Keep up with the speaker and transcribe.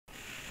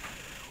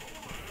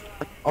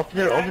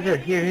Officer,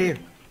 here.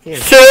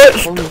 Shit!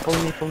 Follow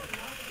me.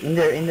 In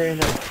there.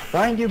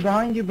 Behind you.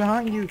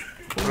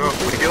 Bro,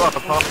 we do have a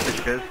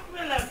hostage, Biz.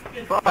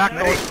 Fuck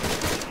me.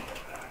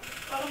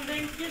 Waarom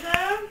denk je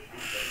dat?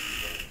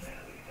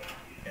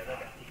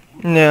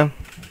 Yeah.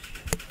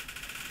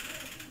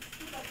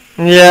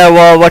 Yeah,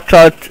 well, watch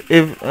out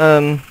if,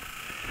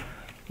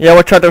 yeah,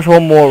 watch out, there's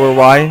one more,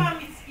 why? Maar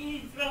misschien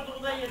iets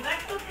waardoor dat je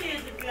dacht dat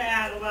deze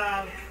klaar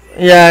waren.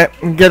 Yeah,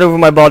 get over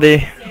my body.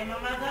 Oké,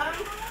 maar madame.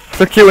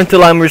 Secure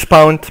until I'm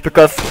respawned,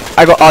 because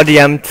I got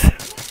RDM'd.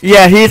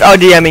 Yeah, he's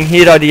RDMing.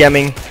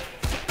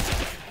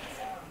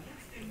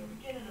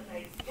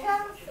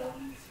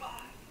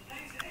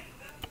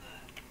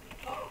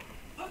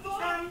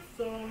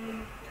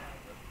 Samson.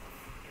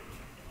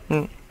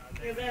 Hm.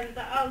 Je bent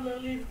de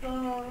allerliefste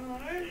hoor.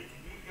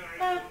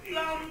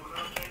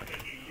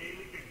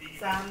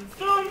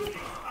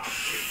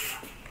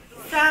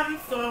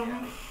 Samson.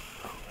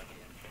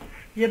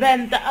 Je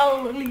bent de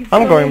allerliefste.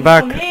 I'm going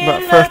back,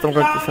 but first I'm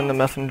going to send a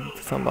message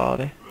to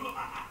somebody.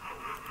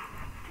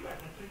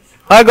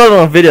 I got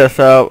on a video,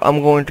 so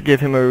I'm going to give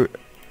him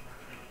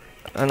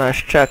a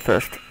nice chat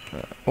first.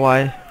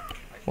 Why?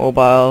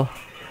 Mobile.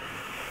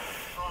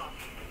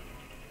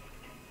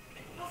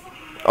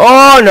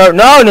 Oh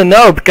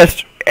no,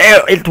 because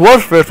it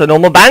was first a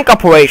normal bank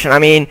operation. I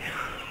mean,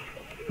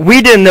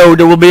 we didn't know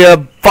there would be a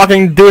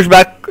fucking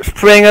douchebag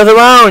spraying us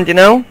around, you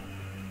know?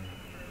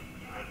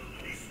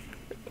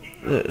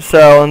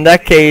 So in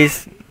that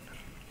case,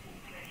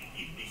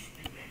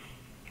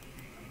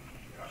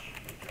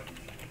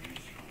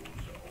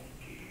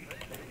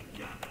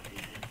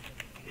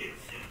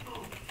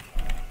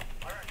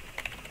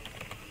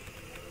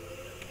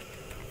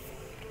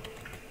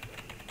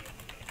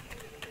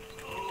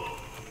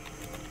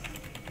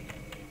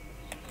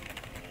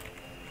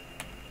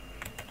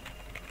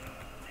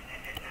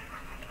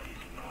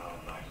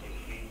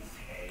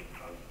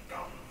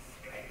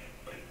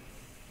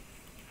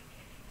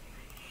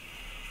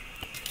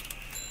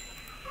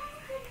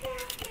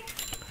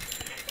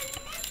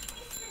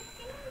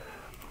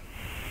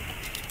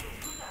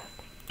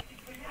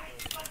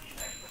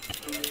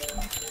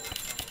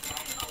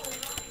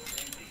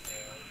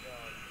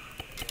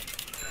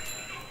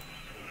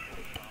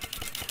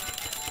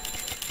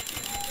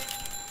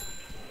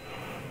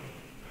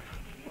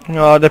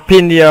 oh, the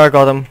pin there, I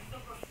got him.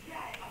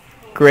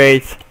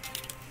 Great.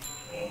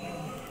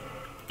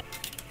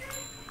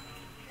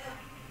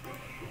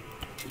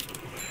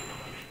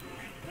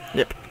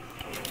 Yep.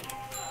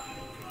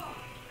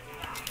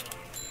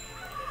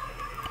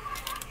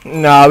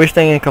 No, we're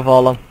staying in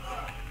Cavallo.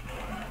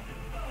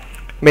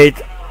 Mate,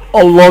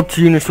 a lot of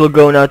units will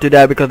go now to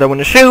that because they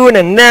want to shoot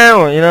and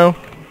now, you know.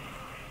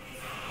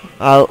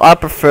 I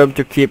prefer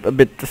to keep a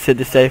bit the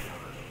city safe.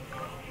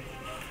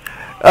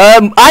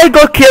 I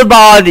got killed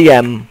by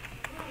RDM,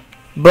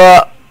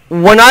 but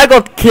when I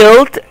got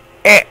killed,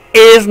 it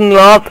is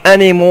not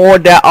anymore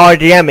that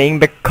RDMing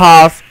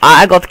because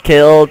I got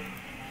killed.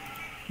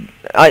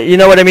 You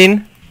know what I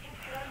mean?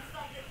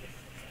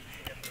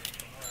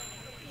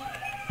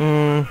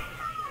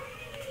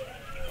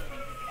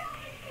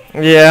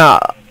 Yeah,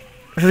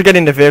 just get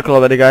in the vehicle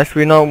already, guys.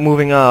 We're not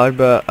moving out,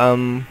 but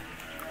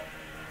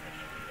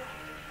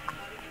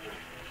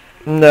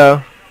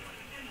no.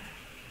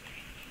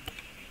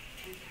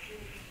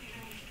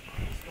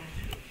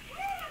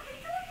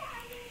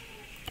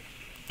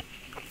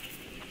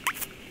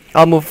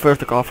 I'll move first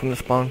the car from the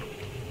spawn.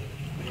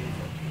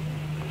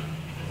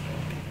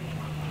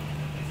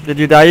 Did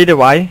you die either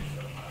way?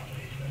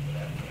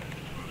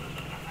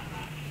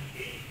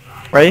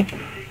 Right?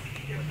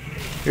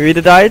 You either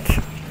died?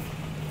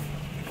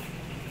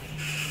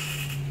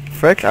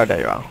 Frick? Oh, there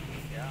you are.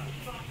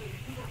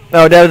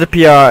 No, there was a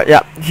PR.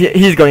 Yeah,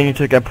 he's going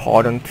to get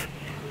pardoned.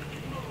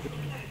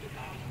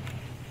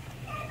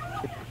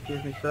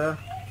 Excuse me, sir.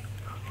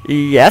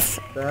 Yes?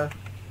 Sir.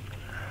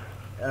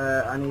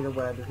 I need a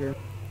word with you.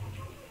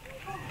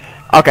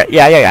 Okay,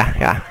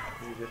 yeah.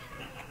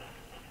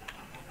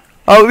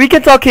 Oh, we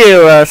can talk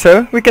here,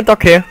 sir. We can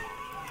talk here.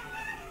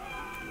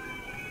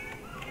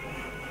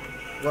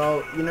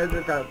 Well, you know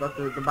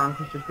the bank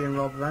is just being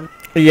robbed then?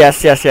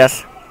 Yes. I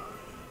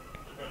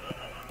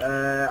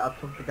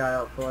took the guy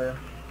out for you.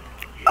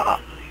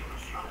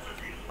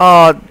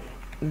 Oh,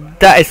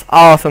 that is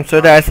awesome, sir.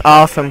 That is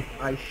awesome.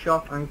 I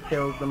shot and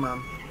killed the man.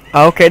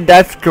 Okay,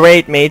 that's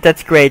great, mate.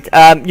 That's great.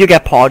 You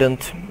get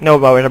pardoned. No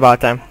worries about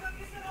that.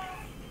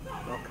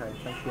 Okay,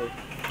 thank you.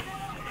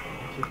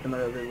 Just a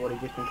matter of worry,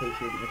 just in case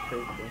you didn't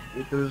mistake me.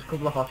 If there was a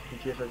couple of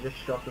hostages, I just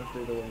shot them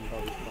through the window.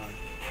 That was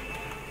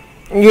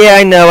fine. Yeah,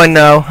 I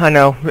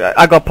know.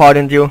 I got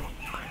pardoned you.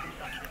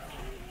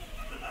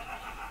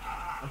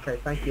 Okay,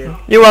 thank you.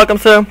 You're welcome,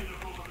 sir.